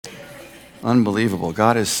Unbelievable.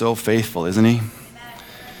 God is so faithful, isn't he?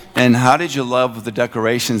 And how did you love the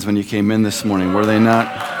decorations when you came in this morning? Were they not?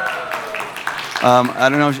 I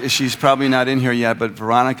don't know, she's probably not in here yet, but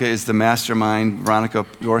Veronica is the mastermind. Veronica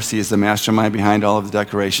Dorsey is the mastermind behind all of the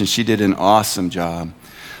decorations. She did an awesome job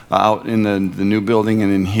out in the new building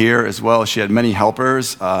and in here as well. She had many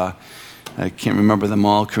helpers. I can't remember them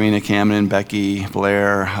all. Karina Camden, Becky,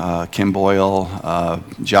 Blair, Kim Boyle,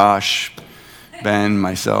 Josh, Ben,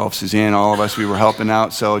 myself, Suzanne, all of us, we were helping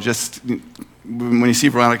out. So just when you see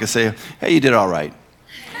Veronica, say, hey, you did all right.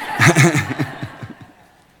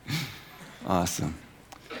 Awesome.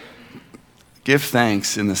 Give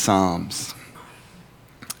thanks in the Psalms.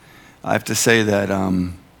 I have to say that,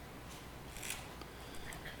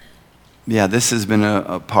 this has been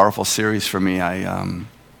a powerful series for me. I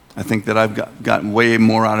think that I've gotten way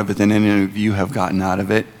more out of it than any of you have gotten out of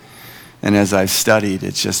it. And as I've studied,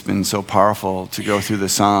 it's just been so powerful to go through the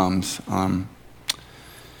Psalms.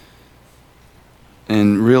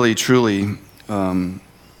 And really, truly,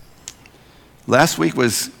 last week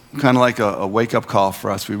was kind of like a wake-up call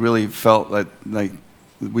for us. We really felt like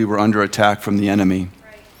we were under attack from the enemy.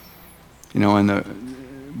 Right. You know,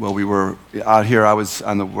 we were out here. I was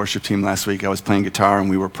on the worship team last week. I was playing guitar, and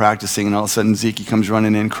we were practicing, and all of a sudden, Zeke comes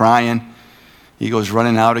running in crying. He goes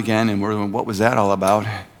running out again, and we're going, what was that all about?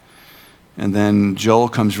 And then Joel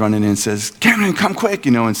comes running in and says, Cameron, come quick.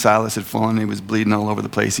 You know, and Silas had fallen. He was bleeding all over the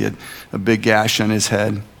place. He had a big gash on his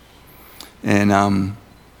head. And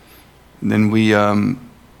then we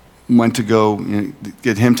went to go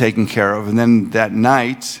get him taken care of. And then that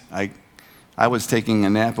night, I was taking a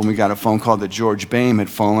nap, and we got a phone call that George Boehm had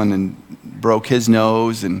fallen and broke his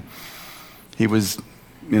nose. And he was,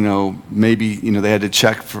 maybe, they had to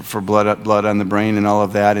check for blood on the brain and all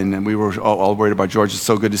of that. And we were all worried about George. It's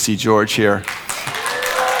so good to see George here.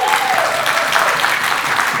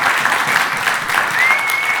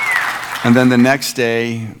 And then the next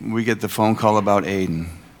day, we get the phone call about Aiden.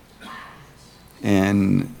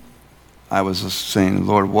 And I was just saying,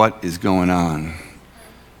 Lord, what is going on?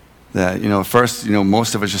 That, at first,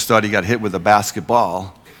 most of us just thought he got hit with a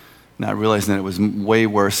basketball, not realizing that it was way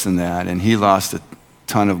worse than that. And he lost a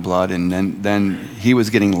ton of blood, and then he was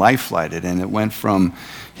getting life flighted, and it went from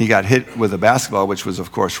he got hit with a basketball, which was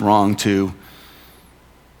of course wrong, to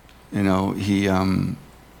he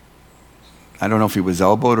I don't know if he was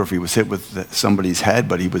elbowed or if he was hit with somebody's head,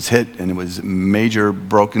 but he was hit, and it was major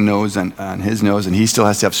broken nose on his nose, and he still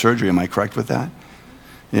has to have surgery. Am I correct with that?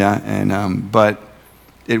 Yeah, and but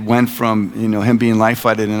it went from him being life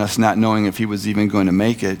flighted and us not knowing if he was even going to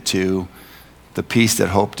make it to the peace that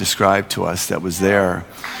Hope described to us that was there,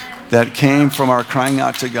 that came from our crying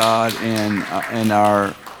out to God and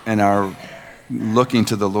our looking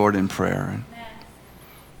to the Lord in prayer.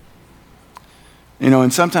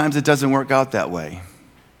 And sometimes it doesn't work out that way.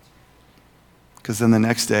 Because then the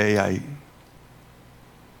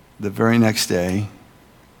very next day,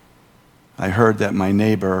 I heard that my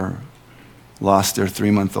neighbor lost their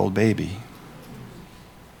 3-month-old baby.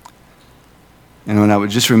 And when it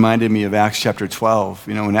just reminded me of Acts chapter 12.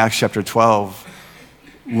 In Acts chapter 12,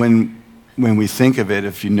 when we think of it,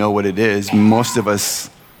 if you know what it is, most of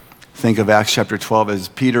us think of Acts chapter 12 as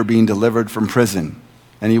Peter being delivered from prison.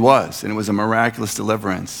 And he was, and it was a miraculous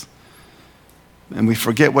deliverance. And we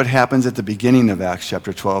forget what happens at the beginning of Acts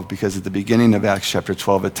chapter 12, because at the beginning of Acts chapter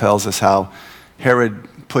 12, it tells us how Herod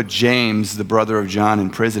put James, the brother of John, in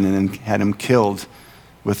prison and then had him killed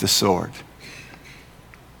with the sword.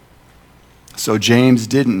 So James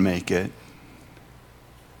didn't make it,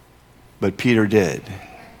 but Peter did.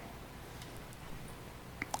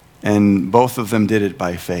 And both of them did it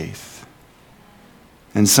by faith.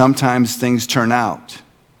 And sometimes things turn out,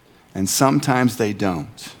 and sometimes they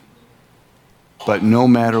don't. But no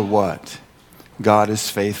matter what, God is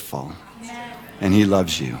faithful, and he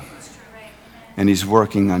loves you, and he's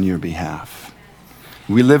working on your behalf.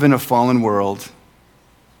 We live in a fallen world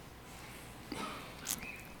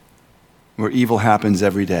where evil happens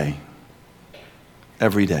every day.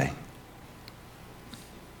 Every day.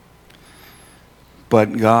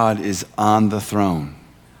 But God is on the throne.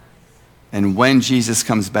 And when Jesus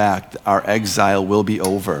comes back, our exile will be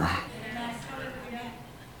over.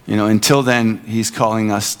 Until then, he's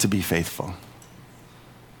calling us to be faithful.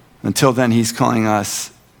 Until then, he's calling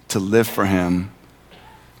us to live for him,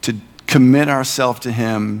 to commit ourselves to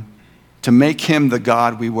him, to make him the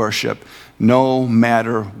God we worship, no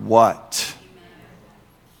matter what.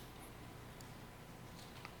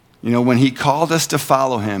 When he called us to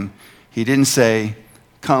follow him, he didn't say,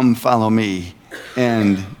 come follow me,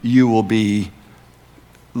 and you will be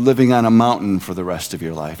living on a mountain for the rest of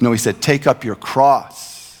your life. No, he said, take up your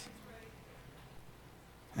cross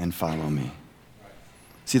and follow me.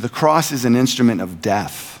 See, the cross is an instrument of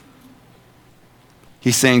death.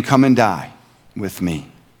 He's saying, come and die with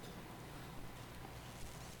me.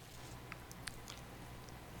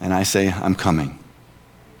 And I say, I'm coming.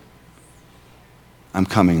 I'm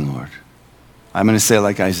coming, Lord. I'm going to say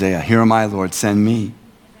like Isaiah, here am I, Lord, send me.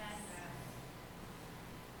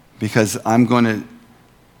 Because I'm going to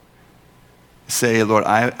say, Lord,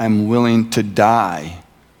 I'm willing to die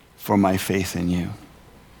for my faith in you.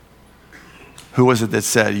 Who was it that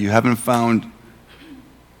said, you haven't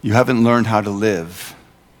learned how to live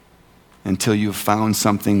until you've found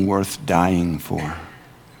something worth dying for?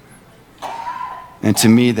 And to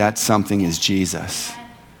me, that something is Jesus.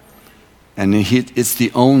 And it's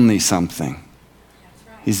the only something.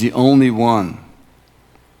 He's the only one.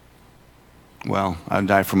 Well, I'd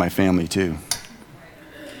die for my family too,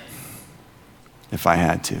 if I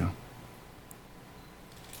had to.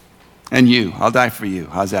 And you, I'll die for you.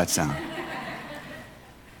 How's that sound?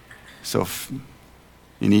 So if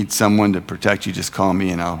you need someone to protect you, just call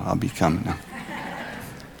me and I'll be coming. No.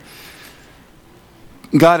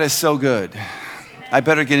 God is so good. I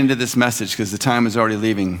better get into this message because the time is already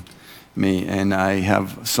leaving me and I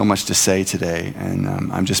have so much to say today, and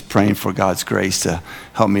I'm just praying for God's grace to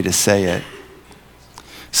help me to say it.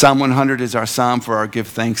 Psalm 100 is our psalm for our Give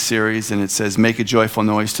Thanks series, and it says, make a joyful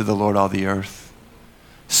noise to the Lord, all the earth.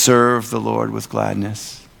 Serve the Lord with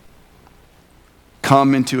gladness.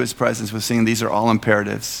 Come into his presence with singing. These are all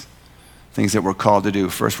imperatives, things that we're called to do.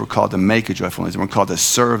 First, we're called to make a joyful noise. Then we're called to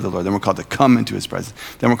serve the Lord. Then we're called to come into his presence.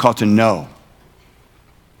 Then we're called to know.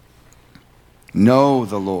 Know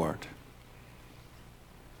the Lord.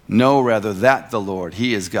 Know, rather, that the Lord,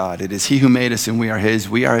 he is God. It is he who made us and we are his.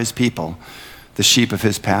 We are his people, the sheep of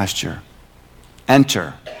his pasture.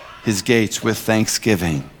 Enter his gates with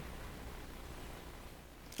thanksgiving.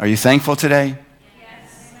 Are you thankful today?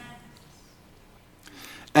 Yes.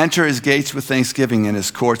 Enter his gates with thanksgiving and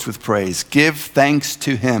his courts with praise. Give thanks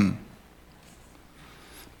to him.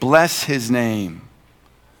 Bless his name.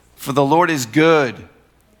 For the Lord is good.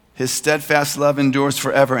 His steadfast love endures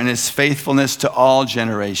forever, and his faithfulness to all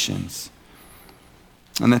generations.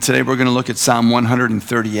 And then today we're going to look at Psalm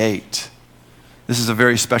 138. This is a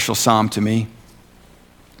very special psalm to me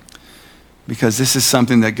because this is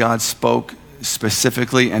something that God spoke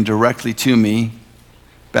specifically and directly to me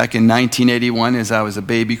back in 1981 as I was a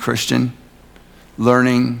baby Christian,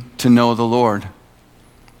 learning to know the Lord.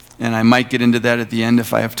 And I might get into that at the end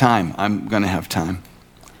if I have time. I'm going to have time.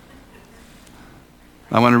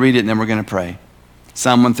 I want to read it and then we're going to pray.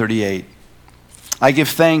 Psalm 138. I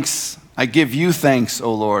give you thanks,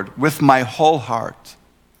 O Lord, with my whole heart.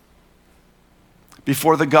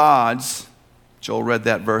 Before the gods, Joel read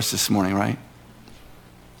that verse this morning, right?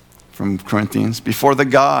 From Corinthians. Before the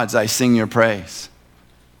gods, I sing your praise.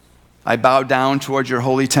 I bow down toward your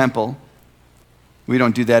holy temple. We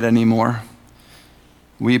don't do that anymore.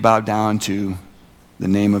 We bow down to the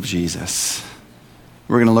name of Jesus.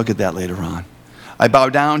 We're going to look at that later on. I bow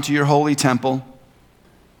down to your holy temple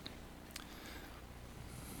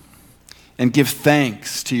and give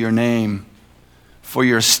thanks to your name for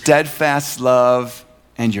your steadfast love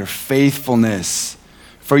and your faithfulness.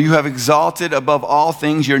 For you have exalted above all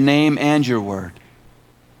things your name and your word.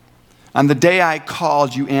 On the day I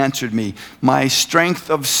called, you answered me. My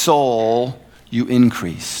strength of soul you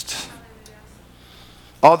increased.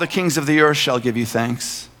 All the kings of the earth shall give you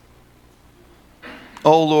thanks.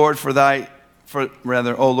 O Lord, for they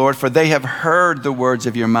have heard the words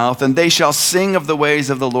of your mouth, and they shall sing of the ways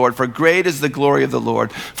of the Lord, for great is the glory of the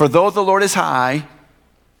Lord. For though the Lord is high,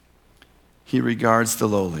 he regards the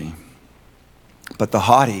lowly, but the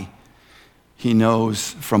haughty he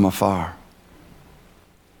knows from afar.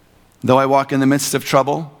 Though I walk in the midst of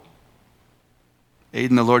trouble,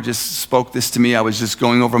 Aiden, the Lord just spoke this to me. I was just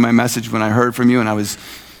going over my message when I heard from you, and I was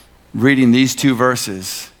reading these two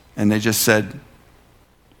verses, and they just said,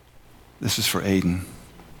 this is for Aiden.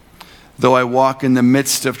 Though I walk in the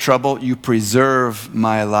midst of trouble, you preserve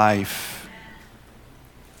my life.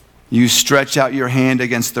 You stretch out your hand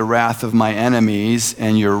against the wrath of my enemies,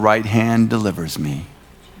 and your right hand delivers me.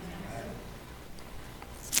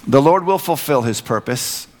 The Lord will fulfill his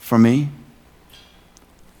purpose for me.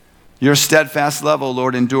 Your steadfast love, O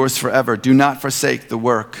Lord, endures forever. Do not forsake the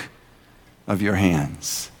work of your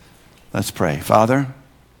hands. Let's pray. Father,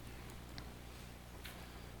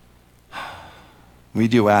 we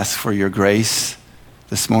do ask for your grace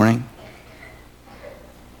this morning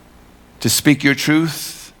to speak your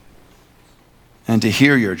truth and to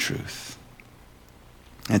hear your truth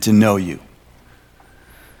and to know you.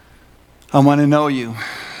 I want to know you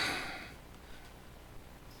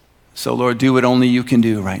So, Lord, do what only you can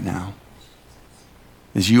do right now,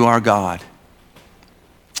 as you are God.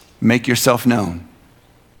 Make yourself known.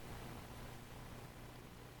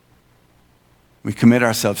 We commit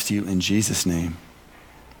ourselves to you in Jesus' name.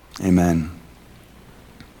 Amen.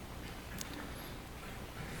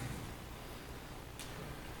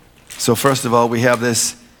 So first of all, we have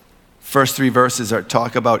this first three verses that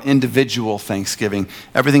talk about individual thanksgiving.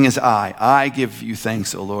 Everything is I. I give you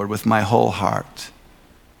thanks, O Lord, with my whole heart.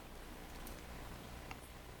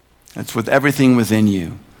 That's with everything within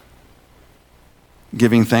you.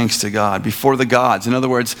 Giving thanks to God before the gods. In other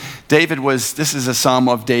words, this is a psalm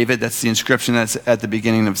of David. That's the inscription that's at the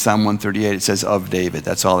beginning of Psalm 138. It says of David.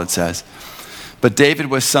 That's all it says. But David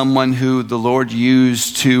was someone who the Lord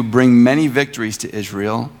used to bring many victories to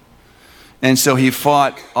Israel. And so he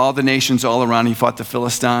fought all the nations all around. He fought the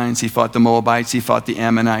Philistines. He fought the Moabites. He fought the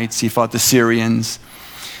Ammonites. He fought the Syrians.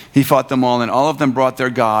 He fought them all, and all of them brought their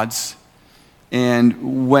gods.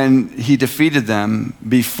 And when he defeated them,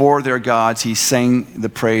 before their gods, he sang the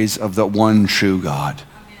praise of the one true God.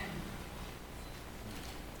 Amen.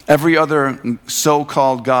 Every other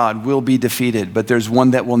so-called God will be defeated, but there's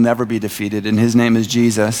one that will never be defeated, and his name is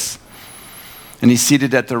Jesus. And he's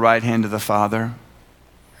seated at the right hand of the Father.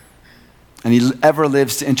 And he ever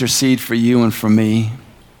lives to intercede for you and for me.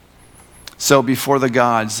 So before the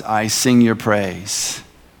gods, I sing your praise.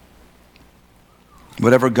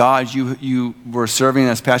 Whatever God you were serving,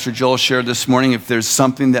 as Pastor Joel shared this morning, if there's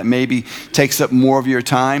something that maybe takes up more of your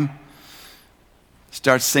time,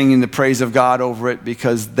 start singing the praise of God over it,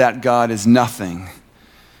 because that God is nothing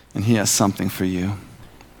and he has something for you.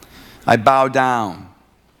 I bow down.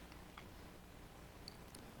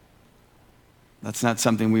 That's not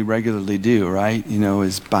something we regularly do, right?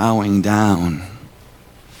 Is bowing down.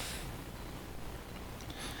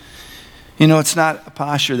 It's not a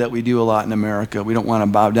posture that we do a lot in America. We don't want to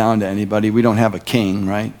bow down to anybody. We don't have a king,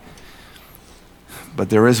 right? But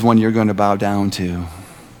there is one you're going to bow down to.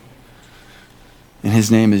 And his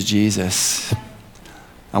name is Jesus.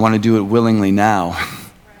 I want to do it willingly now,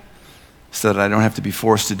 so that I don't have to be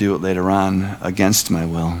forced to do it later on against my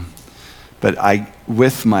will. But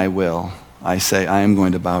with my will, I say, I am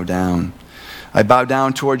going to bow down. I bow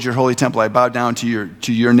down towards your holy temple. I bow down to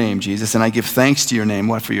your name, Jesus, and I give thanks to your name.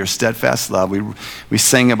 What? For your steadfast love. We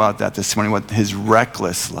sang about that this morning, what? His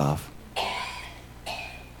reckless love.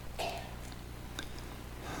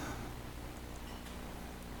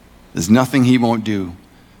 There's nothing he won't do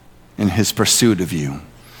in his pursuit of you.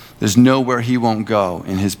 There's nowhere he won't go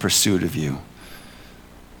in his pursuit of you.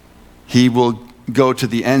 He will go to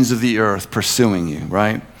the ends of the earth pursuing you,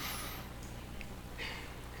 right?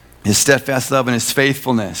 His steadfast love and his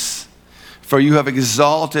faithfulness. For you have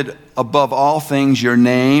exalted above all things your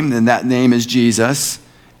name, and that name is Jesus,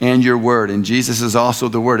 and your word. And Jesus is also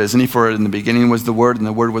the word, isn't he? For in the beginning was the word, and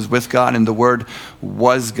the word was with God, and the word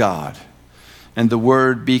was God. And the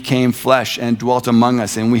word became flesh and dwelt among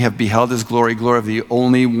us, and we have beheld his glory, glory of the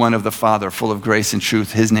only one of the Father, full of grace and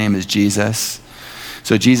truth. His name is Jesus.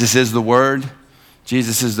 So Jesus is the word.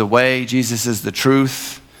 Jesus is the way. Jesus is the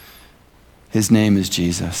truth. His name is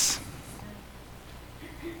Jesus.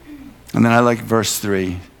 And then I like verse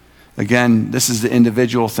 3. Again, this is the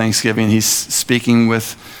individual thanksgiving. He's speaking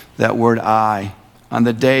with that word I. On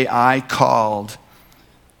the day I called,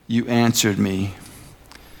 you answered me.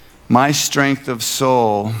 My strength of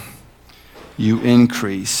soul, you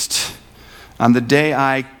increased. On the day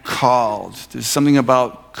I called, there's something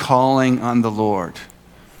about calling on the Lord.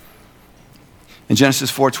 In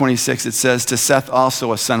Genesis 4:26, it says, to Seth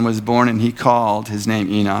also a son was born, and he called his name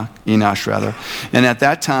Enosh. And at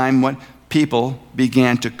that time, what people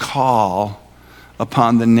began to call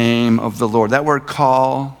upon the name of the Lord. That word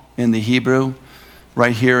call in the Hebrew,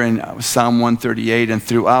 right here in Psalm 138 and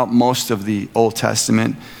throughout most of the Old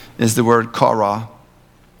Testament, is the word kara.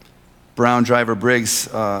 Brown Driver Briggs,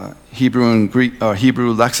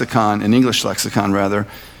 Hebrew lexicon, an English lexicon rather,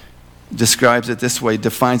 describes it this way,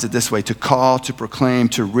 defines it this way: to call, to proclaim,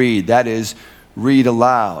 to read. That is, read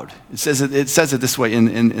aloud. It says it this way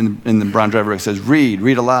in the Brown Driver. It says, read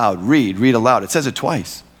aloud, read aloud. It says it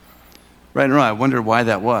twice. Right and wrong. I wonder why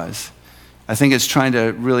that was. I think it's trying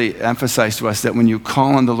to really emphasize to us that when you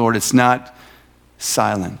call on the Lord, it's not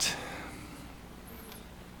silent.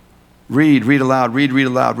 Read aloud, read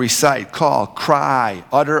aloud, recite, call, cry,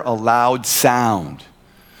 utter a loud sound.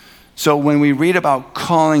 So when we read about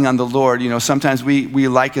calling on the Lord, sometimes we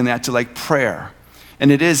liken that to like prayer.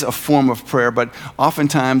 And it is a form of prayer, but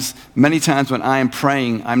oftentimes, many times when I am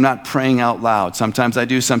praying, I'm not praying out loud. Sometimes I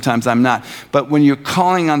do, sometimes I'm not. But when you're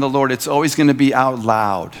calling on the Lord, it's always going to be out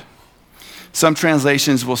loud. Some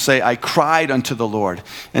translations will say, I cried unto the Lord.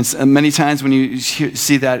 And many times when you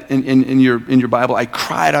see that in your Bible, I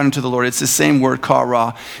cried unto the Lord, it's the same word,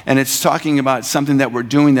 kara, and it's talking about something that we're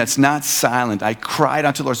doing that's not silent. I cried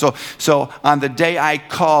unto the Lord. So on the day I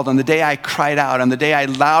called, on the day I cried out, on the day I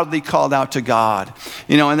loudly called out to God,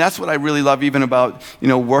 and that's what I really love even about,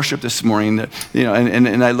 worship this morning,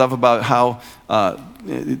 and I love about how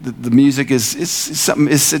the music is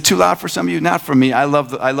too loud for some of you, not for me. I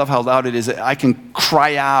love how loud it is. I can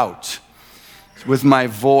cry out with my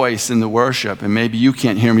voice in the worship, and maybe you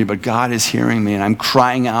can't hear me, but God is hearing me, and I'm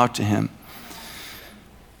crying out to him.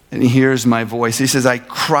 And he hears my voice. He says, I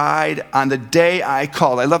cried on the day I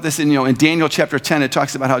called. I love this in Daniel chapter 10, it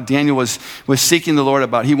talks about how Daniel was seeking the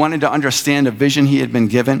Lord he wanted to understand a vision he had been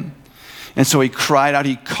given. And so he cried out,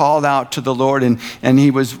 he called out to the Lord, and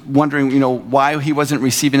he was wondering, why he wasn't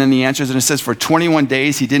receiving any answers. And it says for 21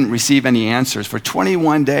 days, he didn't receive any answers, for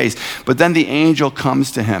 21 days. But then the angel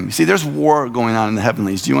comes to him. You see, there's war going on in the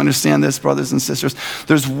heavenlies. Do you understand this, brothers and sisters?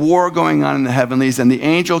 There's war going on in the heavenlies, and the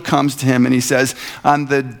angel comes to him, and he says, on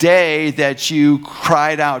the day that you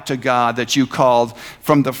cried out to God, that you called,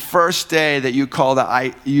 from the first day that you called,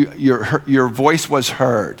 your voice was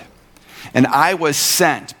heard, and I was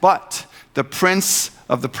sent, but the prince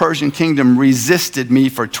of the Persian kingdom resisted me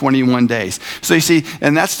for 21 days. So you see,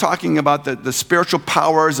 and that's talking about the spiritual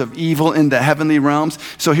powers of evil in the heavenly realms.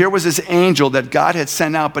 So here was this angel that God had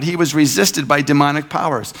sent out, but he was resisted by demonic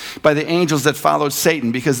powers, by the angels that followed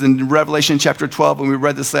Satan. Because in Revelation chapter 12, when we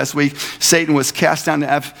read this last week, Satan was cast down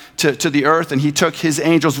to the earth, and he took his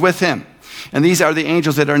angels with him. And these are the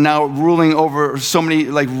angels that are now ruling over so many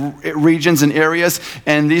regions and areas.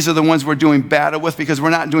 And these are the ones we're doing battle with, because we're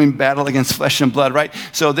not doing battle against flesh and blood, right?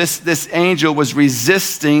 So this angel was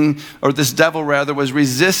resisting, or this devil rather, was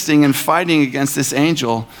resisting and fighting against this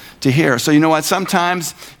angel to hear. So you know what?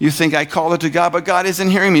 Sometimes you think I call it to God, but God isn't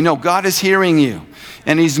hearing me. No, God is hearing you,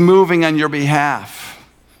 and he's moving on your behalf.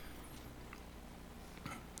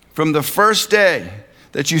 From the first day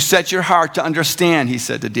that you set your heart to understand, he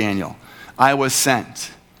said to Daniel, I was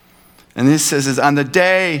sent. And this says, on the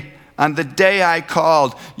day I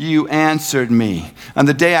called, you answered me. On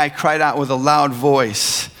the day I cried out with a loud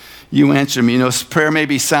voice, you answered me. Prayer may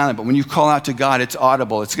be silent, but when you call out to God, it's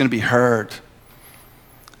audible. It's going to be heard.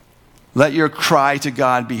 Let your cry to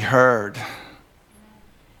God be heard.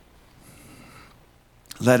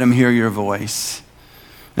 Let him hear your voice.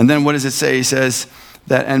 And then what does it say? He says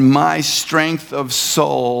that, and my strength of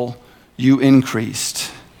soul you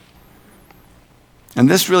increased. And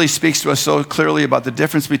this really speaks to us so clearly about the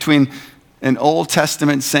difference between an Old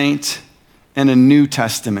Testament saint and a New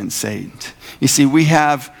Testament saint. You see, we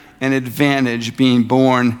have an advantage being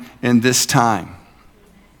born in this time.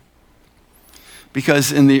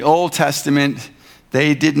 Because in the Old Testament,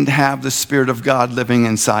 they didn't have the Spirit of God living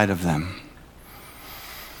inside of them.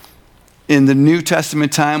 In the New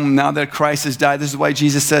Testament time, now that Christ has died, this is why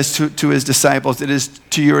Jesus says to his disciples, it is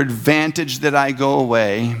to your advantage that I go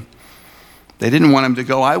away. They didn't want him to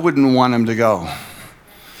go. I wouldn't want him to go.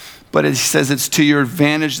 But it says it's to your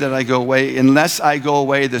advantage that I go away. Unless I go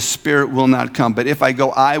away, the Spirit will not come. But if I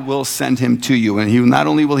go, I will send him to you. And not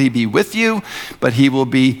only will he be with you, but he will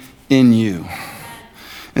be in you.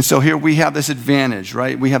 And so here we have this advantage,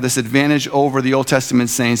 right? We have this advantage over the Old Testament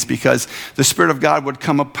saints because the Spirit of God would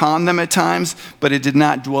come upon them at times, but it did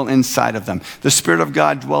not dwell inside of them. The Spirit of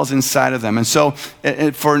God dwells inside of them. And so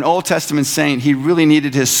for an Old Testament saint, he really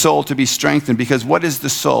needed his soul to be strengthened, because what is the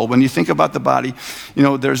soul? When you think about the body,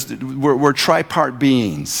 we're tripart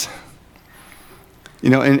beings.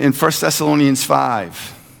 In 1 Thessalonians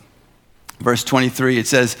 5, verse 23, it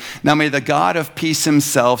says, now may the God of peace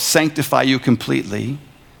himself sanctify you completely,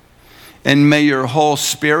 and may your whole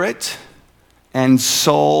spirit and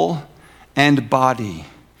soul and body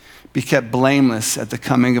be kept blameless at the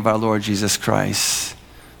coming of our Lord Jesus Christ.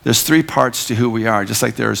 There's three parts to who we are, just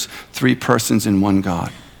like there's three persons in one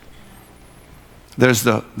God. There's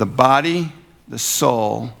the body, the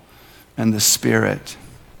soul, and the spirit.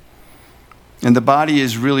 And the body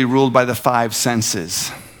is really ruled by the five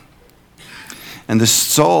senses. And the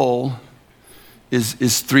soul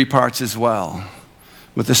is three parts as well.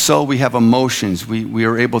 With the soul, we have emotions. We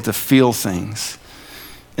are able to feel things.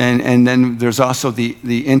 And then there's also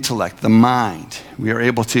the intellect, the mind. We are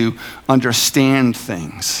able to understand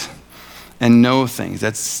things and know things.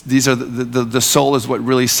 The soul is what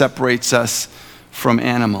really separates us from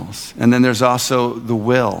animals. And then there's also the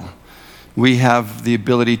will. We have the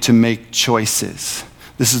ability to make choices.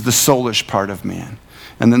 This is the soulish part of man.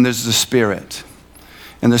 And then there's the spirit.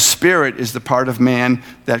 And the spirit is the part of man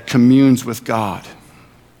that communes with God.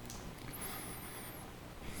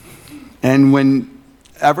 And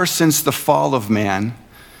ever since the fall of man,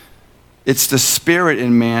 it's the spirit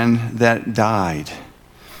in man that died.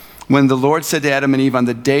 When the Lord said to Adam and Eve, on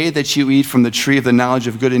the day that you eat from the tree of the knowledge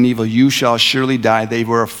of good and evil, you shall surely die. They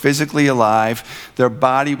were physically alive. Their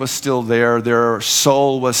body was still there. Their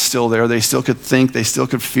soul was still there. They still could think. They still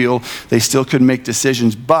could feel. They still could make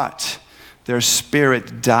decisions. But their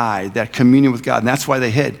spirit died, that communion with God. And that's why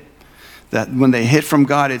they hid. That when they hid from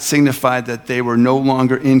God, it signified that they were no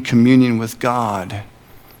longer in communion with God.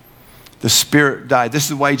 The spirit died. This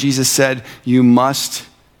is why Jesus said, you must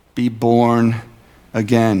be born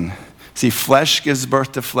again. See, flesh gives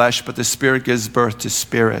birth to flesh, but the spirit gives birth to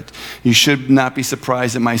spirit. You should not be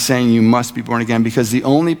surprised at my saying you must be born again, because the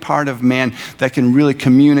only part of man that can really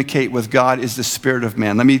communicate with God is the spirit of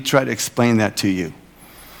man. Let me try to explain that to you.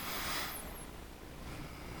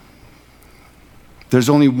 There's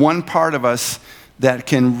only one part of us that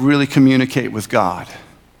can really communicate with God.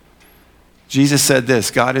 Jesus said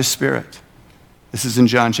this, God is spirit. This is in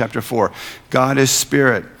John chapter 4. God is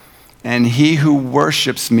spirit. And he who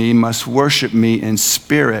worships me must worship me in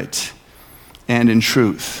spirit and in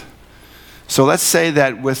truth. So let's say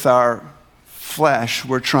that with our flesh,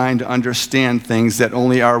 we're trying to understand things that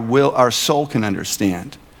only our soul can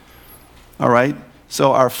understand. All right?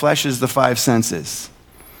 So our flesh is the five senses.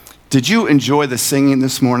 Did you enjoy the singing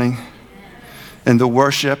this morning? And the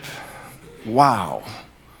worship? Wow.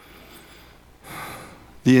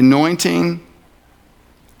 The anointing,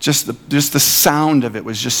 just the sound of it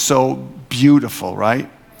was just so beautiful, right?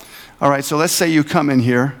 All right, so let's say you come in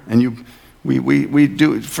here and we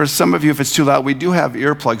do, for some of you, if it's too loud, we do have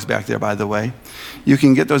earplugs back there, by the way. You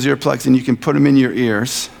can get those earplugs and you can put them in your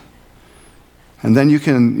ears. And then you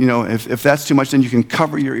can, if that's too much, then you can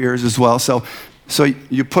cover your ears as well. So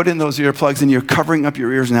you put in those earplugs and you're covering up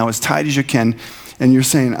your ears now as tight as you can. And you're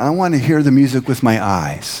saying, I want to hear the music with my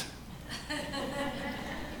eyes.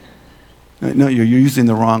 No, you're using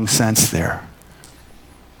the wrong sense there.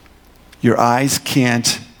 Your eyes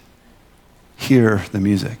can't hear the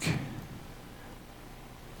music.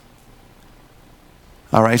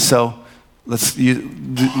 All right, so let's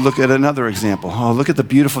look at another example. Oh, look at the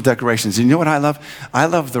beautiful decorations. You know what I love? I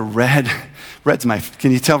love the red.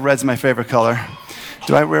 Can you tell red's my favorite color?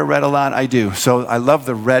 Do I wear red a lot? I do. So I love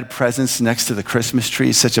the red presents next to the Christmas tree.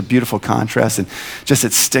 It's such a beautiful contrast, and just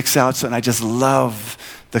it sticks out. So, and I just love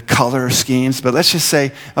the color schemes. But let's just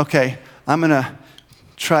say, okay, I'm going to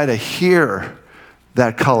try to hear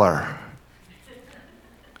that color.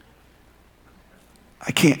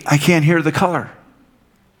 I can't hear the color.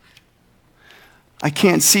 I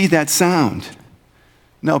can't see that sound.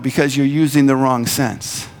 No, because you're using the wrong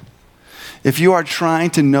sense. If you are trying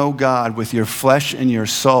to know God with your flesh and your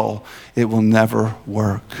soul, it will never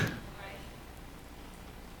work.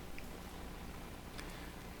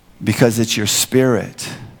 Because it's your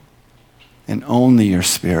spirit, and only your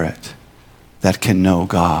spirit, that can know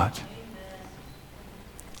God.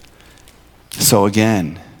 So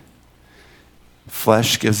again,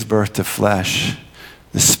 flesh gives birth to flesh.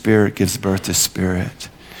 The spirit gives birth to spirit.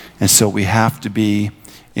 And so we have to be,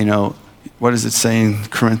 what does it say in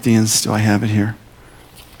Corinthians? Do I have it here?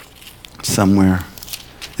 Somewhere.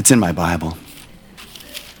 It's in my Bible.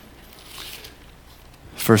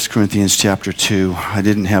 1 Corinthians chapter 2. I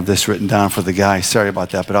didn't have this written down for the guy. Sorry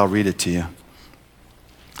about that, but I'll read it to you.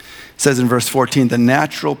 It says in verse 14, the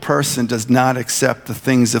natural person does not accept the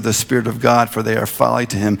things of the Spirit of God, for they are folly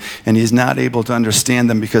to him, and he is not able to understand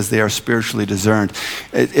them because they are spiritually discerned.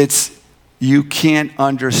 You can't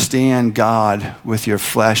understand God with your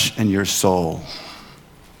flesh and your soul.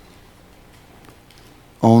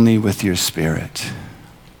 Only with your spirit.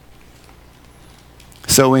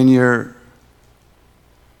 So when you're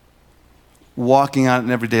walking out in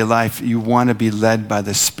everyday life, you want to be led by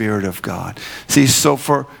the Spirit of God. See, so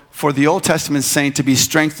for the Old Testament saint to be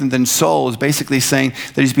strengthened in soul is basically saying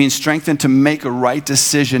that he's being strengthened to make a right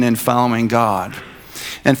decision in following God.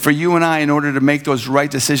 And for you and I, in order to make those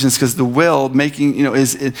right decisions, because the will,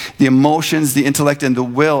 is the emotions, the intellect, and the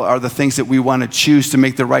will are the things that we want to choose to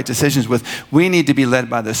make the right decisions with. We need to be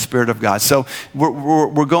led by the Spirit of God. So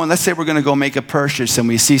we're going, let's say we're going to go make a purchase, and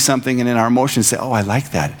we see something, and in our emotions say, oh, I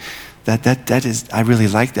like that. That is, I really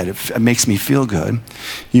like that. It makes me feel good.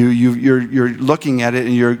 You're looking at it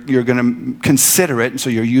and you're going to consider it, and so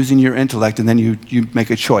you're using your intellect, and then you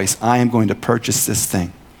make a choice. I am going to purchase this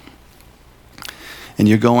thing. And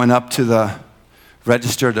you're going up to the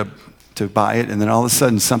register to buy it, and then all of a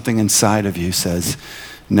sudden something inside of you says,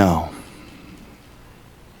 no.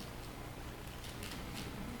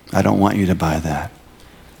 I don't want you to buy that.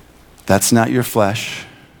 That's not your flesh.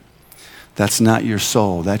 That's not your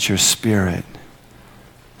soul. That's your spirit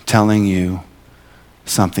telling you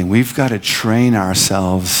something. We've got to train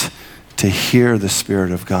ourselves to hear the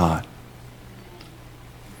Spirit of God.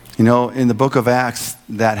 You know, in the book of Acts,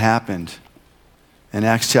 that happened. In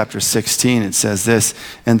Acts chapter 16, it says this,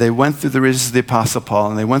 and they went through the regions of the Apostle Paul,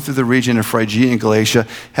 and they went through the region of Phrygia and Galatia,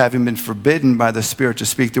 having been forbidden by the Spirit to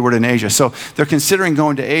speak the word in Asia. So they're considering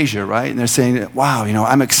going to Asia, right? And they're saying, wow, you know,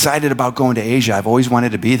 I'm excited about going to Asia. I've always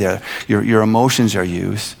wanted to be there. Your emotions are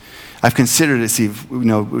used. I've considered it, see, you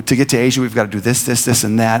know, to get to Asia, we've got to do this, this, this,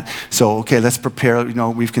 and that. So, okay, let's prepare, you know,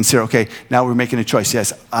 we've considered, okay, now we're making a choice.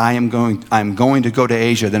 Yes, I'm going to go to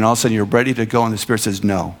Asia. Then all of a sudden you're ready to go, and the Spirit says,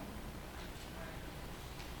 no.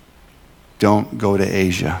 Don't go to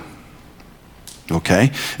Asia.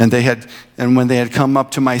 Okay? And when they had come up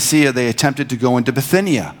to Mysia, they attempted to go into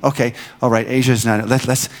Bithynia. Okay, all right, Asia's not,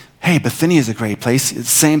 hey, Bithynia is a great place. It's the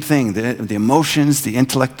same thing, the emotions, the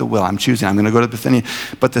intellect, the will. I'm going to go to Bithynia.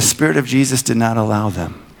 But the Spirit of Jesus did not allow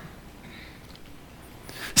them.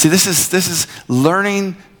 See, this is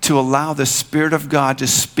learning to allow the Spirit of God to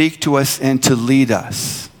speak to us and to lead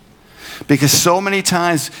us. Because so many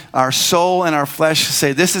times our soul and our flesh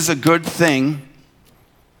say, this is a good thing,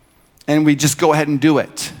 and we just go ahead and do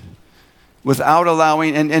it without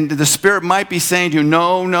allowing, and the Spirit might be saying to you,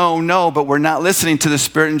 no, no, no, but we're not listening to the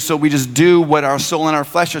Spirit, and so we just do what our soul and our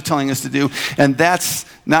flesh are telling us to do, and that's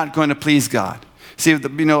not going to please God. See,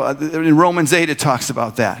 you know, in Romans 8 it talks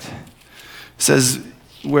about that. It says,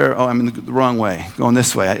 I'm in the wrong way, going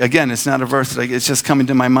this way. Again, it's not a verse, it's just coming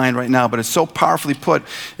to my mind right now, but it's so powerfully put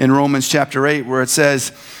in Romans chapter 8 where it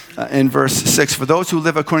says in verse 6, for those who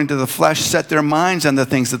live according to the flesh set their minds on the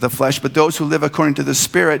things of the flesh, but those who live according to the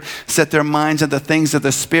Spirit set their minds on the things of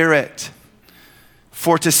the Spirit.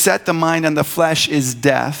 For to set the mind on the flesh is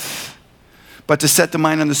death, but to set the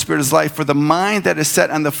mind on the Spirit is life. For the mind that is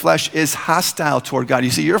set on the flesh is hostile toward God.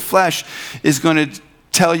 You see, your flesh is going to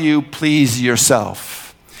tell you, please yourself.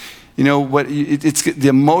 You know, it's the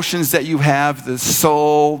emotions that you have, the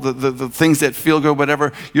soul, the things that feel good,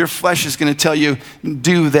 whatever. Your flesh is going to tell you,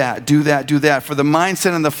 do that, do that, do that. For the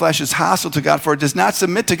mindset in the flesh is hostile to God, for it does not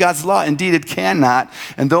submit to God's law. Indeed, it cannot.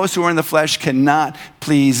 And those who are in the flesh cannot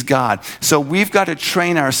please God. So we've got to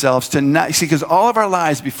train ourselves to not, see, because all of our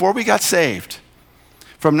lives, before we got saved,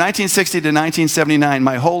 from 1960 to 1979,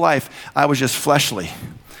 my whole life, I was just fleshly.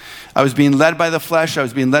 I was being led by the flesh. I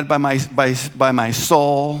was being led by my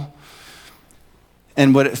soul.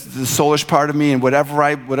 And the soulish part of me, and whatever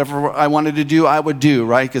I wanted to do, I would do,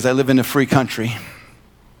 right? Because I live in a free country.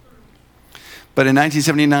 But in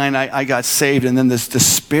 1979, I got saved, and then the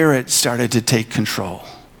Spirit started to take control.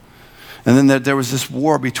 And then there was this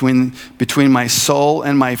war between my soul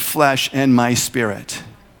and my flesh and my spirit.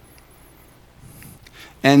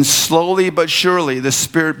 And slowly but surely, the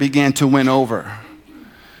Spirit began to win over.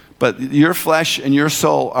 But your flesh and your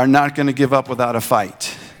soul are not going to give up without a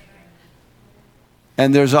fight.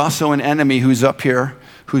 And there's also an enemy who's up here,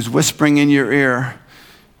 who's whispering in your ear,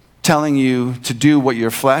 telling you to do what your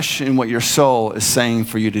flesh and what your soul is saying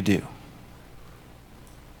for you to do.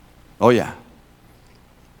 Oh yeah.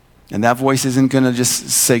 And that voice isn't going to just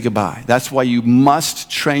say goodbye. That's why you must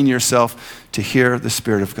train yourself to hear the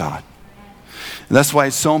Spirit of God. And that's why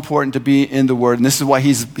it's so important to be in the Word. And this is why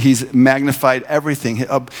he's magnified everything.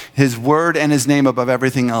 His Word and His name above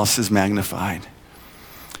everything else is magnified.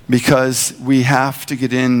 Because we have to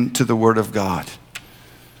get into the Word of God.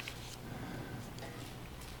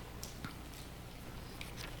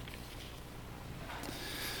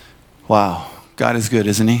 Wow, God is good,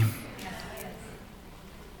 isn't He?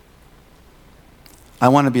 I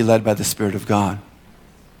want to be led by the Spirit of God.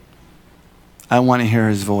 I want to hear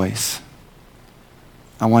His voice.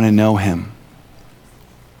 I want to know Him.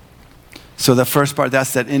 So the first part,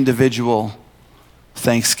 that's that individual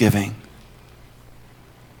thanksgiving.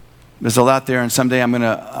 There's a lot there, and someday I'm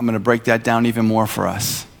gonna break that down even more for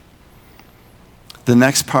us. The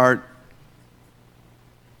next part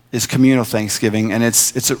is communal thanksgiving, and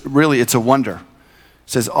it's a wonder. It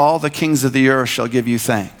says, all the kings of the earth shall give you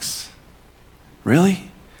thanks.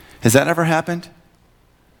 Really? Has that ever happened?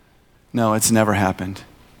 No, it's never happened,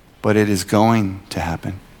 but it is going to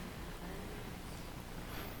happen.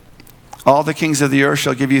 All the kings of the earth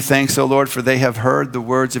shall give you thanks, O Lord, for they have heard the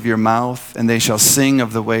words of your mouth, and they shall sing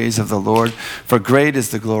of the ways of the Lord, for great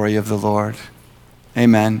is the glory of the Lord.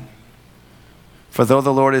 Amen. For though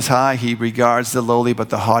the Lord is high, He regards the lowly,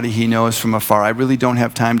 but the haughty He knows from afar. I really don't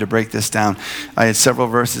have time to break this down. I had several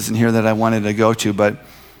verses in here that I wanted to go to, but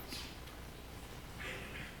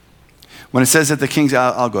When it says that the kings,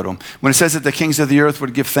 I'll go to them. When it says that the kings of the earth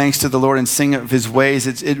would give thanks to the Lord and sing of his ways,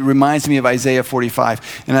 it reminds me of Isaiah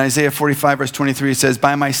 45. In Isaiah 45, verse 23, it says,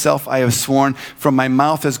 by myself I have sworn, from my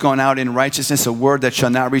mouth has gone out in righteousness a word that shall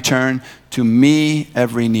not return. To me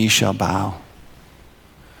every knee shall bow.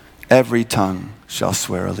 Every tongue shall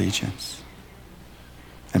swear allegiance.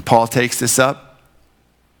 And Paul takes this up.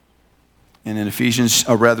 And in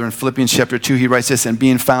Philippians chapter 2, he writes this, and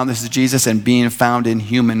being found, this is Jesus, and being found in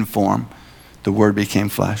human form, the Word became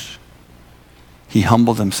flesh. He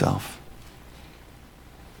humbled himself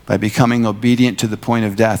by becoming obedient to the point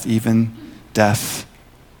of death, even death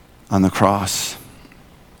on the cross.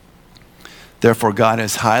 Therefore, God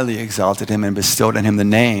has highly exalted him and bestowed on him the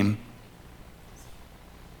name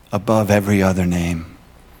above every other name,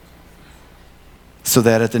 so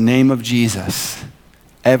that at the name of Jesus,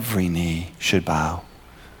 every knee should bow,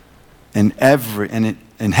 in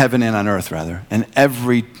heaven and on earth, rather, and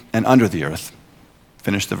under the earth.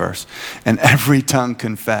 Finish the verse. And every tongue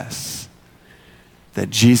confess that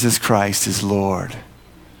Jesus Christ is Lord,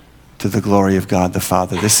 to the glory of God the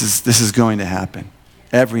Father. This is going to happen.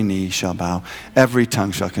 Every knee shall bow. Every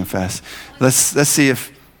tongue shall confess. Let's see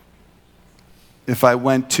if I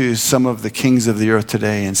went to some of the kings of the earth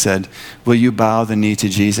today and said, will you bow the knee to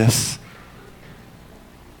Jesus?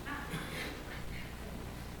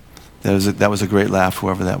 That was a great laugh,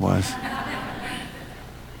 whoever that was.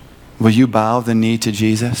 Will you bow the knee to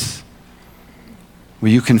Jesus? Will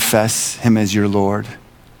you confess him as your Lord?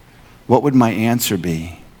 What would my answer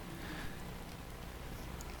be?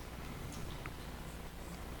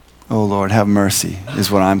 Oh Lord, have mercy, is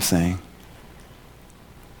what I'm saying.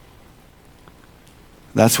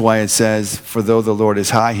 That's why it says, for though the Lord is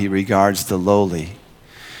high, he regards the lowly.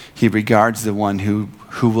 He regards the one who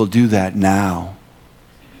will do that now.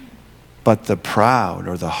 But the proud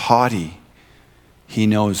or the haughty, he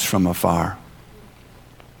knows from afar.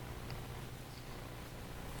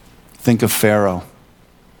 Think of Pharaoh.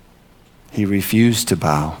 He refused to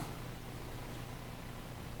bow.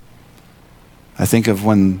 I think of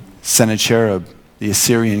when Sennacherib, the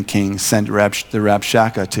Assyrian king, sent the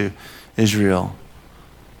Rabshakeh to Israel.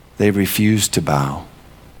 They refused to bow.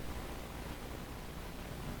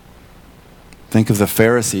 Think of the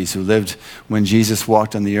Pharisees who lived when Jesus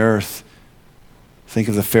walked on the earth. Think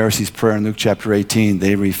of the Pharisees' prayer in Luke chapter 18.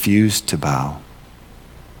 They refused to bow.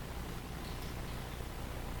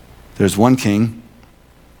 There's one king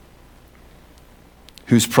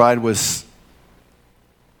whose pride was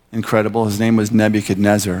incredible. His name was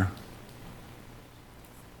Nebuchadnezzar.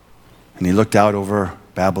 And he looked out over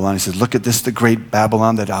Babylon. He said, look at this, the great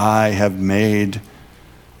Babylon that I have made.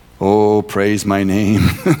 Oh, praise my name.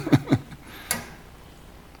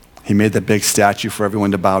 He made the big statue for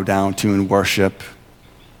everyone to bow down to and worship.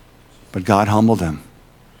 But God humbled him.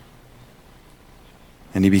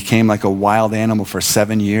 And he became like a wild animal for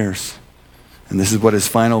 7 years. And this is what his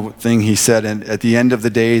final thing he said. And at the end of the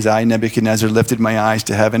days, I, Nebuchadnezzar, lifted my eyes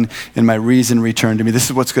to heaven, and my reason returned to me. This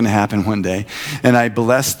is what's going to happen one day. And I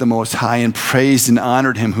blessed the Most High and praised and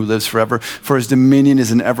honored him who lives forever. For his dominion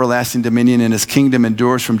is an everlasting dominion, and his kingdom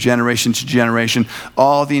endures from generation to generation.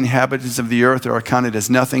 All the inhabitants of the earth are accounted as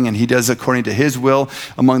nothing, and he does according to his will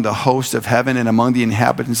among the hosts of heaven and among the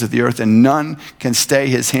inhabitants of the earth. And none can stay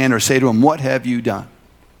his hand or say to him, what have you done?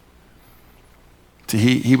 So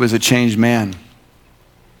he was a changed man,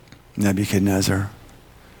 Nebuchadnezzar.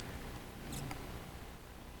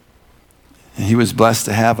 And he was blessed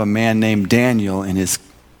to have a man named Daniel in his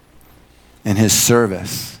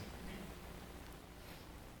service.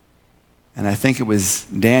 And I think it was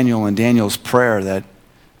Daniel and Daniel's prayer that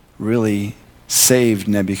really saved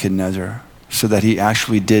Nebuchadnezzar, so that he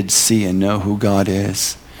actually did see and know who God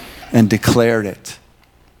is and declared it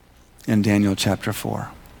in Daniel chapter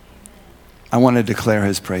 4. I want to declare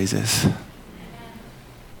his praises.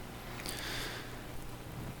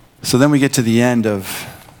 So then we get to the end of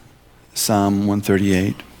Psalm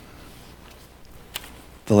 138,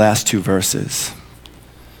 the last two verses.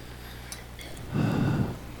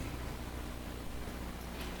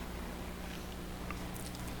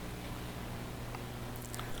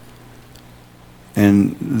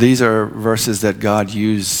 And these are verses that God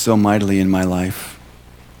used so mightily in my life.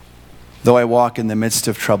 Though I walk in the midst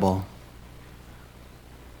of trouble,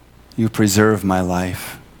 you preserve my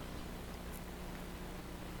life.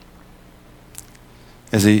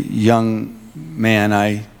 As a young man,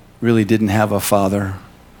 I really didn't have a father.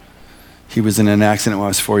 He was in an accident when I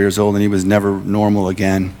was 4 years old, and he was never normal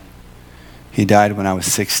again. He died when I was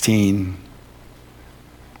 16.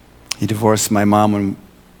 He divorced my mom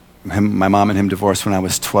my mom and him divorced when I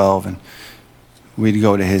was 12, and we'd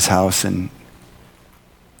go to his house, and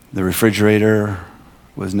The refrigerator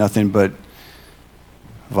was nothing but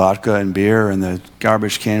vodka and beer, and the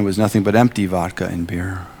garbage can was nothing but empty vodka and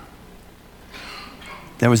beer.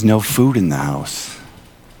 There was no food in the house.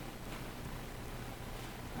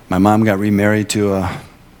 My mom got remarried to an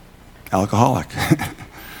alcoholic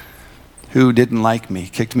who didn't like me,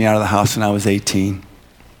 kicked me out of the house when I was 18.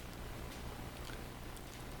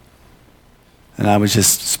 And I was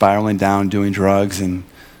just spiraling down, doing drugs and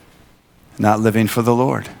not living for the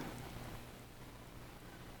Lord.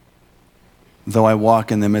 Though I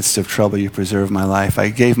walk in the midst of trouble, you preserve my life. I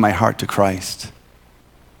gave my heart to Christ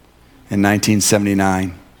in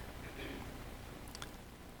 1979.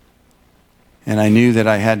 And I knew that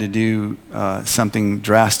I had to do something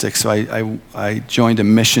drastic, so I joined a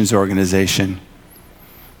missions organization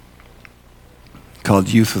called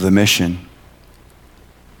Youth with a Mission.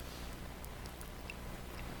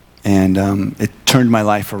 And it turned my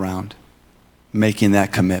life around, making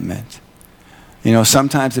that commitment. You know,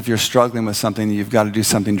 sometimes if you're struggling with something, you've got to do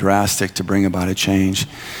something drastic to bring about a change.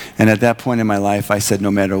 And at that point in my life, I said, no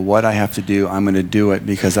matter what I have to do, I'm going to do it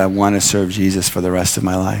because I want to serve Jesus for the rest of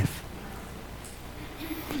my life.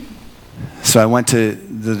 So I went to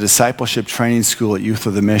the discipleship training school at Youth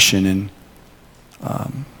with a Mission,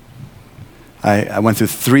 and I went through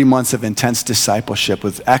 3 months of intense discipleship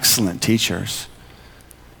with excellent teachers,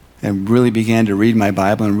 and really began to read my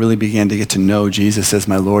Bible and really began to get to know Jesus as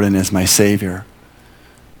my Lord and as my Savior.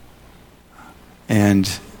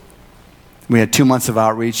 And we had 2 months of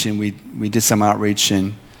outreach, and we did some outreach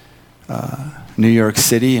in New York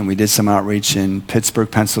City, and we did some outreach in Pittsburgh,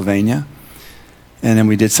 Pennsylvania. And then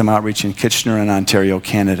we did some outreach in Kitchener and Ontario,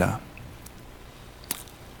 Canada.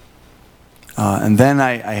 And then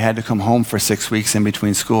I had to come home for 6 weeks in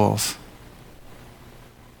between schools.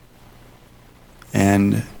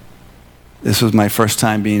 And this was my first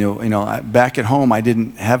time being, back at home. I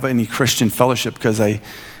didn't have any Christian fellowship because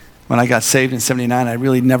when I got saved in '79, I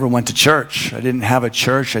really never went to church. I didn't have a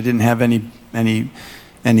church. I didn't have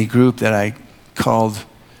any group that I called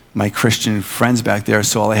my Christian friends back there.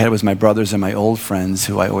 So all I had was my brothers and my old friends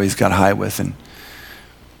who I always got high with. And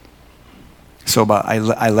so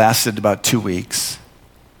I lasted about 2 weeks.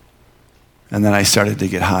 And then I started to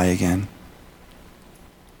get high again.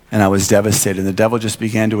 And I was devastated. The devil just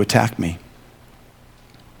began to attack me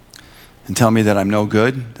and tell me that I'm no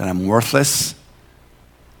good, that I'm worthless.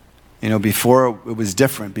 You know, before it was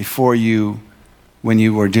different. Before when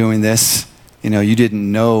you were doing this, you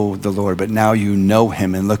didn't know the Lord, but now you know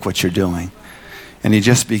him, and look what you're doing. And he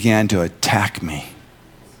just began to attack me.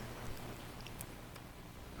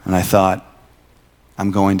 And I thought,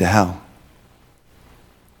 I'm going to hell.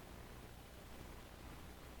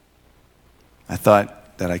 I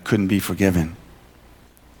thought that I couldn't be forgiven.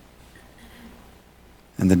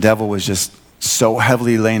 And the devil was just so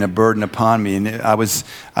heavily laying a burden upon me. And I was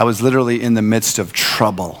literally in the midst of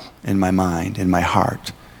trouble in my mind, in my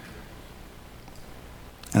heart.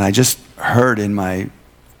 And I just heard in my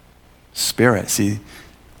spirit. See,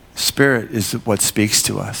 spirit is what speaks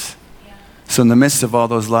to us. Yeah. So in the midst of all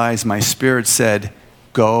those lies, my spirit said,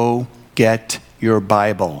 go get your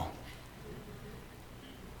Bible.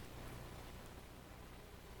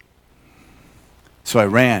 So I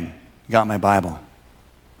ran, got my Bible,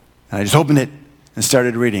 and I just opened it and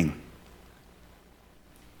started reading.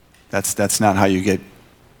 That's not how you get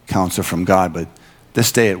counsel from God, but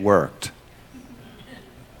this day it worked.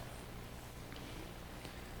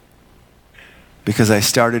 Because I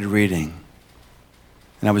started reading.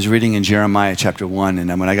 And I was reading in Jeremiah chapter 1,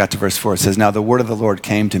 and when I got to verse 4, it says, now the word of the Lord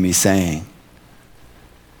came to me saying,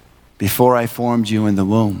 before I formed you in the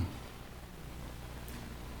womb,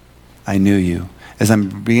 I knew you. As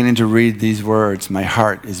I'm beginning to read these words, my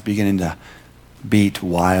heart is beginning to beat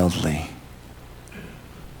wildly.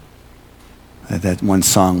 That one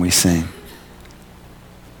song we sing.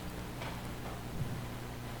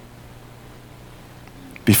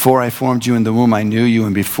 Before I formed you in the womb, I knew you,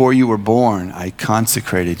 and before you were born, I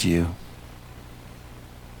consecrated you.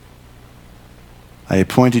 I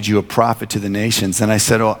appointed you a prophet to the nations. And I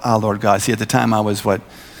said, oh, Lord God. See, at the time I was,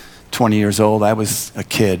 20 years old. I was a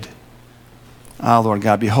kid. Lord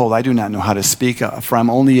God, behold, I do not know how to speak, for I'm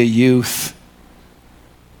only a youth.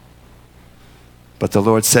 But the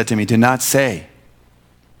Lord said to me, do not say,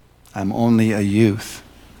 I'm only a youth.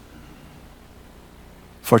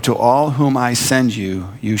 For to all whom I send you,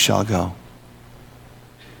 you shall go.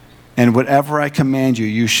 And whatever I command you,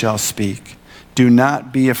 you shall speak. Do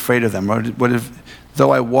not be afraid of them. What if Though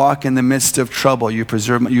I walk in the midst of trouble, you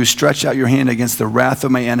preserve me. You stretch out your hand against the wrath of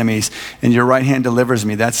my enemies, and your right hand delivers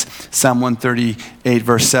me. That's Psalm 138,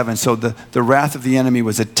 verse 7. So the wrath of the enemy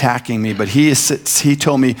was attacking me, but he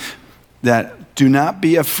told me that do not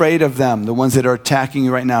be afraid of them, the ones that are attacking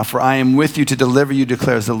you right now, for I am with you to deliver you,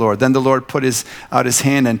 declares the Lord. Then the Lord put out his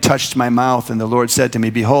hand and touched my mouth, and the Lord said to me,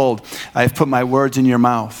 behold, I have put my words in your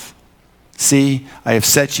mouth. See, I have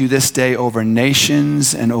set you this day over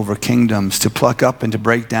nations and over kingdoms, to pluck up and to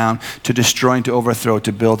break down, to destroy and to overthrow,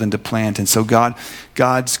 to build and to plant. And so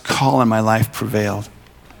God's call in my life prevailed.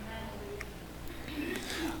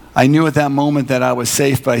 I knew at that moment that I was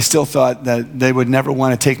safe, but I still thought that they would never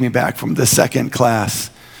want to take me back from the second class.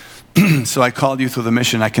 So I called Youth with a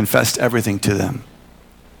Mission. I confessed everything to them.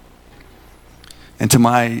 And to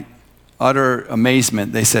my utter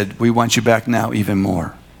amazement, they said, we want you back now even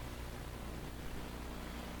more.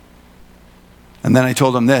 And then I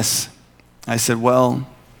told them this. I said, well,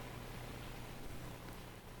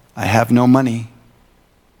 I have no money.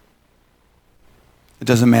 It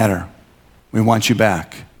doesn't matter. We want you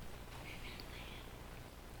back.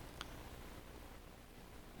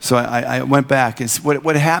 So I went back.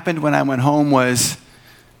 What happened when I went home was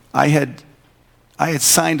I had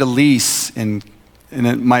signed a lease in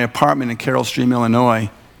my apartment in Carroll Stream, Illinois,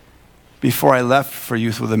 before I left for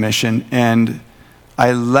Youth with a Mission. And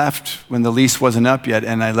I left when the lease wasn't up yet,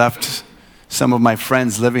 and I left some of my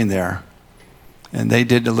friends living there. And they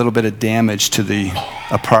did a little bit of damage to the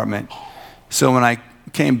apartment. So when I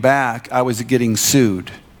came back, I was getting sued.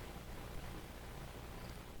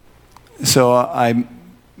 So I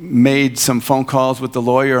made some phone calls with the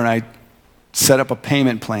lawyer, and I set up a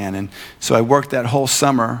payment plan. And so I worked that whole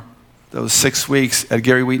summer, those 6 weeks at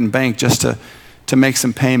Gary Wheaton Bank, just to make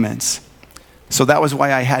some payments. So that was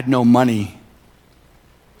why I had no money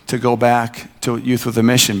to go back to Youth with a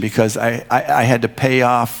Mission, because I had to pay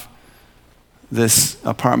off this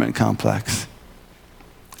apartment complex.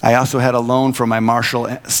 I also had a loan for my Marshall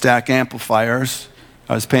stack amplifiers.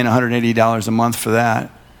 I was paying $180 a month for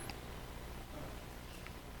that.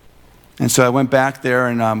 And so I went back there,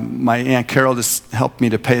 and my Aunt Carol just helped me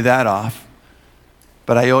to pay that off.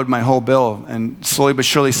 But I owed my whole bill, and slowly but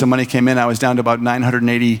surely some money came in. I was down to about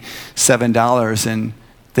 $987, and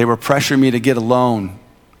they were pressuring me to get a loan.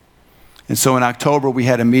 And so in October, we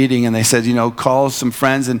had a meeting, and they said, call some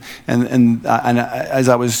friends. And as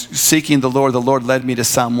I was seeking the Lord led me to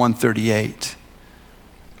Psalm 138.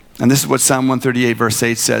 And this is what Psalm 138, verse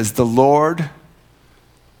 8 says, the Lord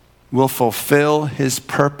will fulfill his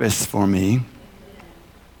purpose for me.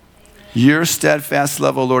 Your steadfast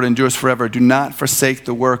love, O Lord, endures forever. Do not forsake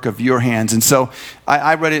the work of your hands. And so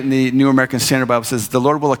I read it in the New American Standard Bible. It says, the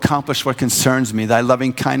Lord will accomplish what concerns me. Thy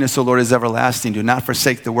loving kindness, O Lord, is everlasting. Do not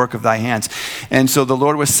forsake the work of thy hands. And so the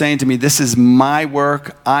Lord was saying to me, this is my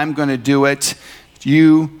work. I'm going to do it.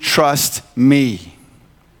 You trust me.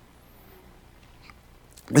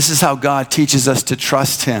 This is how God teaches us to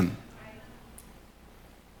trust him.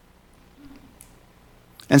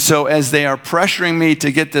 And so as they are pressuring me to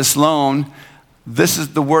get this loan, this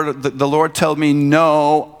is the word, the Lord told me,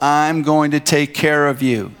 no, I'm going to take care of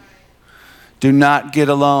you. Do not get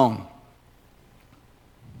a loan.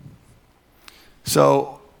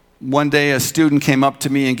 So one day a student came up to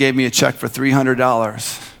me and gave me a check for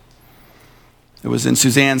 $300. It was in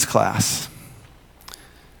Suzanne's class.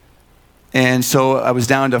 And so I was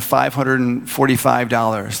down to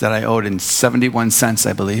 $545 that I owed in 71 cents,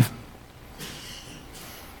 I believe.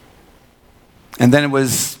 And then it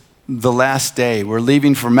was the last day. We're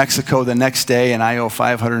leaving for Mexico the next day, and I owe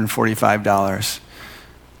 $545.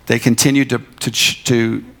 They continued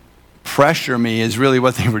to pressure me, is really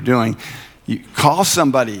what they were doing. Call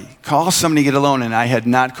somebody, get a loan. And I had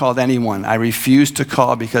not called anyone. I refused to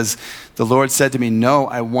call because the Lord said to me, no,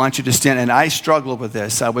 I want you to stand. And I struggled with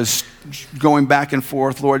this. I was going back and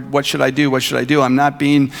forth. Lord, what should I do? What should I do? I am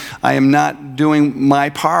not doing my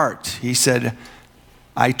part. He said,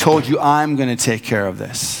 I told you I'm going to take care of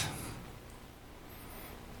this.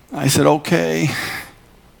 I said, okay.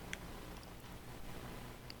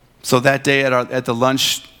 So that day at the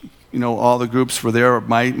lunch, all the groups were there.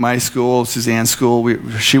 My school, Suzanne's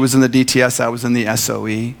school. She was in the DTS. I was in the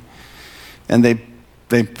SOE. And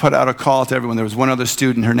they put out a call to everyone. There was one other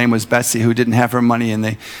student. Her name was Betsy, who didn't have her money.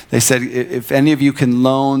 And they said, if any of you can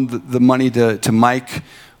loan the money to Mike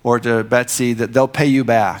or to Betsy, that they'll pay you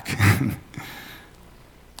back.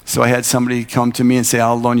 So I had somebody come to me and say,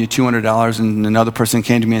 I'll loan you $200. And another person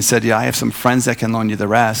came to me and said, yeah, I have some friends that can loan you the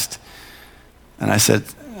rest. And I said,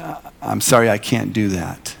 I'm sorry, I can't do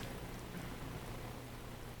that.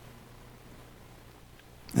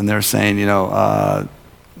 And they're saying,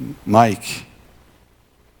 Mike,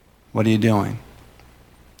 What are you doing?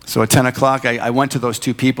 So at 10 o'clock, I went to those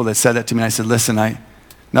two people that said that to me. And I said, listen,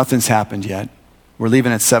 nothing's happened yet. We're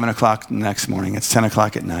leaving at 7 o'clock the next morning. It's 10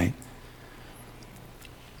 o'clock at night.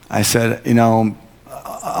 I said,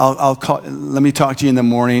 I'll call, let me talk to you in the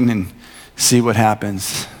morning and see what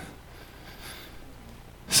happens.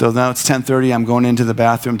 So now it's 10:30. I'm going into the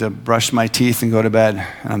bathroom to brush my teeth and go to bed.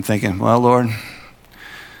 And I'm thinking, well, Lord,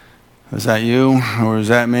 was that you or was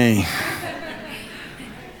that me?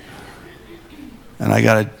 And I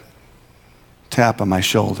got a tap on my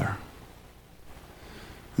shoulder.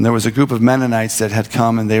 And there was a group of Mennonites that had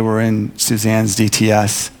come, and they were in Suzanne's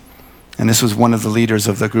DTS. And this was one of the leaders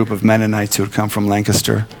of the group of Mennonites who had come from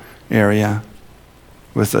Lancaster area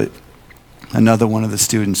with another one of the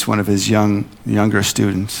students, one of his younger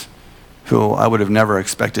students, who I would have never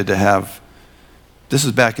expected to have. This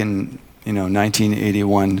was back in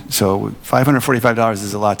 1981. So $545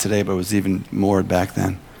 is a lot today, but it was even more back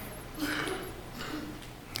then.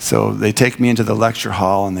 So they take me into the lecture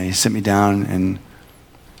hall and they sit me down and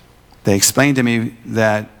they explain to me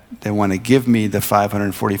that they want to give me the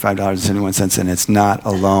 $545.71 and it's not a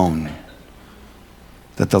loan.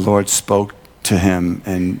 That the Lord spoke to him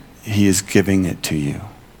and he is giving it to you.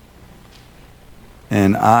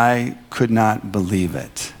 And I could not believe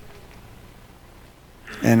it.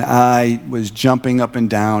 And I was jumping up and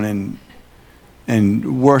down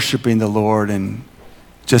and worshiping the Lord and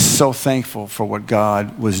just so thankful for what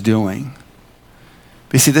God was doing.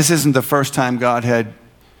 But you see, this isn't the first time God had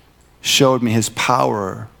showed me his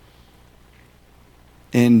power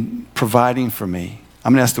in providing for me.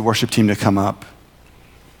 I'm going to ask the worship team to come up.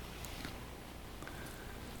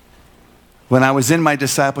 When I was in my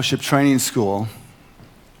discipleship training school,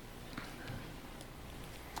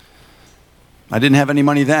 I didn't have any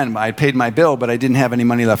money then. I paid my bill, but I didn't have any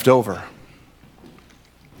money left over.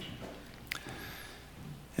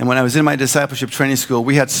 And when I was in my discipleship training school,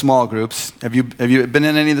 we had small groups. Have you been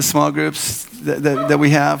in any of the small groups that we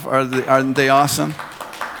have? Aren't they awesome?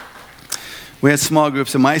 We had small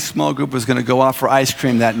groups, and my small group was going to go off for ice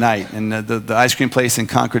cream that night. And the ice cream place in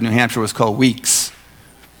Concord, New Hampshire was called Weeks.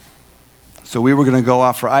 So we were going to go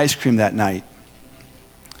off for ice cream that night.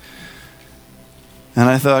 And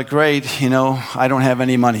I thought, great, I don't have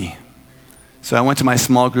any money. So I went to my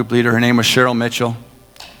small group leader. Her name was Cheryl Mitchell.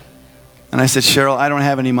 And I said, Cheryl, I don't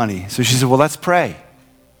have any money. So she said, well, let's pray.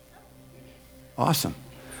 Awesome.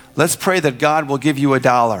 Let's pray that God will give you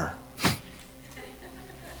 $1.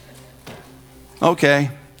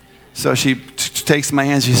 Okay. So she takes my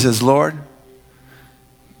hand. She says, Lord,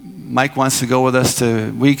 Mike wants to go with us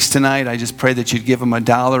to Weeks tonight. I just pray that you'd give him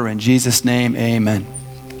 $1 in Jesus' name. Amen.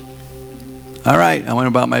 All right. I went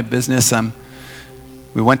about my business.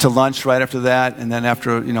 We went to lunch right after that, and then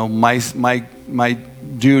after, my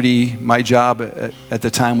duty, my job at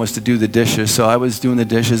the time was to do the dishes. So I was doing the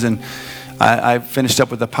dishes, and I finished up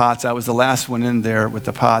with the pots. I was the last one in there with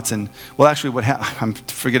the pots. And, well, actually, I'm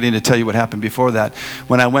forgetting to tell you what happened before that.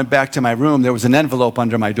 When I went back to my room, there was an envelope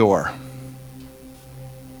under my door.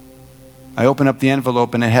 I opened up the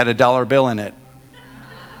envelope, and it had a $1 bill in it.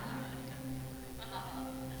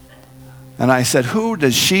 And I said, who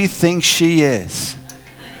does she think she is?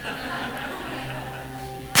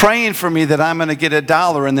 Praying for me that I'm going to get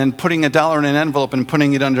 $1 and then putting $1 in an envelope and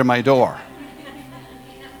putting it under my door.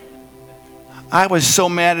 I was so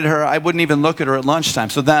mad at her, I wouldn't even look at her at lunchtime.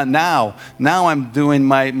 So now I'm doing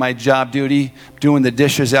my job duty, doing the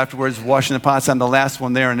dishes afterwards, washing the pots. I'm the last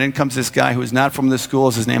one there. And then comes this guy who's not from the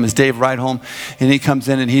schools. His name is Dave Rydholm. And he comes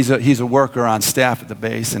in, and he's a worker on staff at the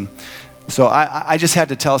base. And so I just had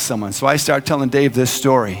to tell someone. So I started telling Dave this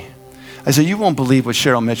story. I said, you won't believe what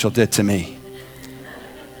Cheryl Mitchell did to me.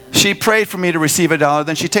 She prayed for me to receive $1.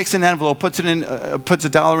 Then she takes an envelope, puts $1 in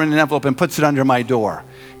an envelope, and puts it under my door.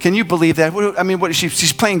 Can you believe that? I mean,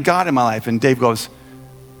 she's playing God in my life. And Dave goes,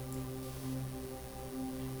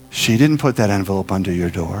 she didn't put that envelope under your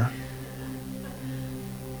door.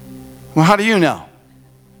 Well, how do you know?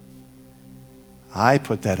 I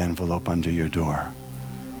put that envelope under your door.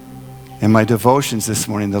 In my devotions this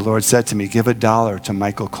morning, the Lord said to me, give $1 to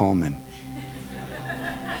Michael Coleman.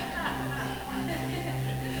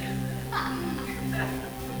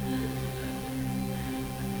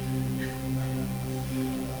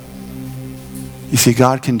 You see,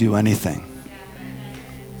 God can do anything.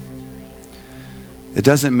 It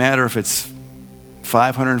doesn't matter if it's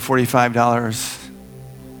 $545.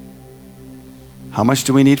 How much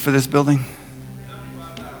do we need for this building?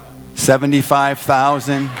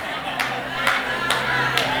 $75,000.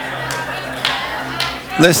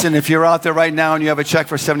 Listen, if you're out there right now and you have a check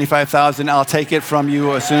for $75,000, I'll take it from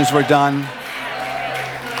you as soon as we're done.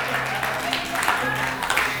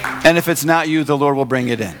 And if it's not you, the Lord will bring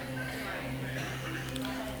it in.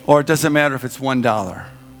 Or it doesn't matter if it's $1.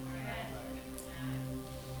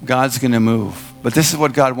 God's going to move. But this is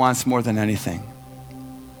what God wants more than anything.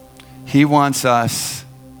 He wants us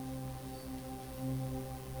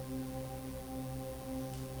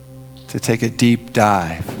to take a deep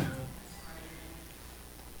dive.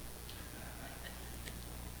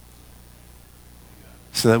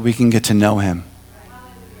 So that we can get to know him.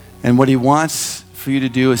 And what he wants for you to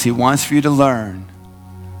do is he wants for you to learn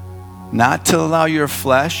not to allow your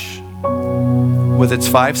flesh with its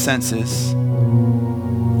 5 senses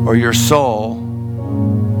or your soul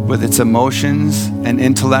with its emotions and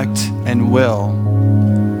intellect and will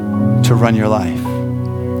to run your life.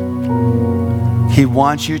 He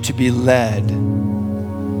wants you to be led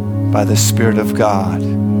by the Spirit of God.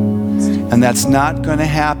 And that's not going to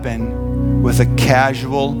happen with a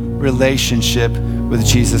casual relationship with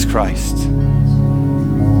Jesus Christ.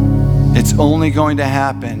 It's only going to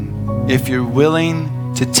happen if you're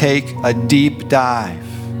willing to take a deep dive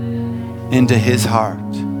into his heart.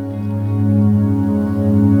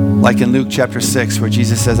 Like in Luke chapter 6, where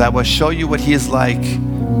Jesus says, I will show you what he is like,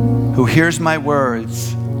 who hears my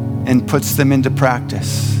words and puts them into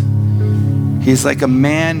practice. He's like a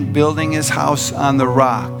man building his house on the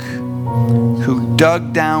rock, who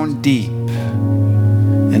dug down deep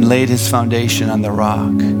and laid his foundation on the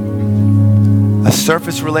rock. A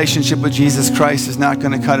surface relationship with Jesus Christ is not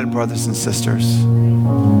going to cut it, brothers and sisters.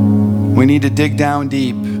 We need to dig down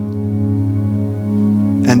deep,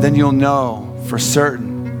 and then you'll know for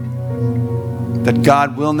certain that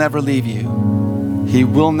God will never leave you. He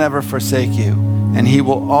will never forsake you, and he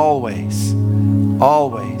will always,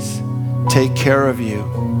 always take care of you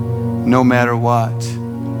no matter what.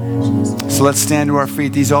 So let's stand to our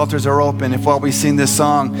feet. These altars are open. If while we sing this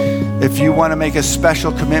song, if you want to make a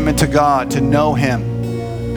special commitment to God, to know him,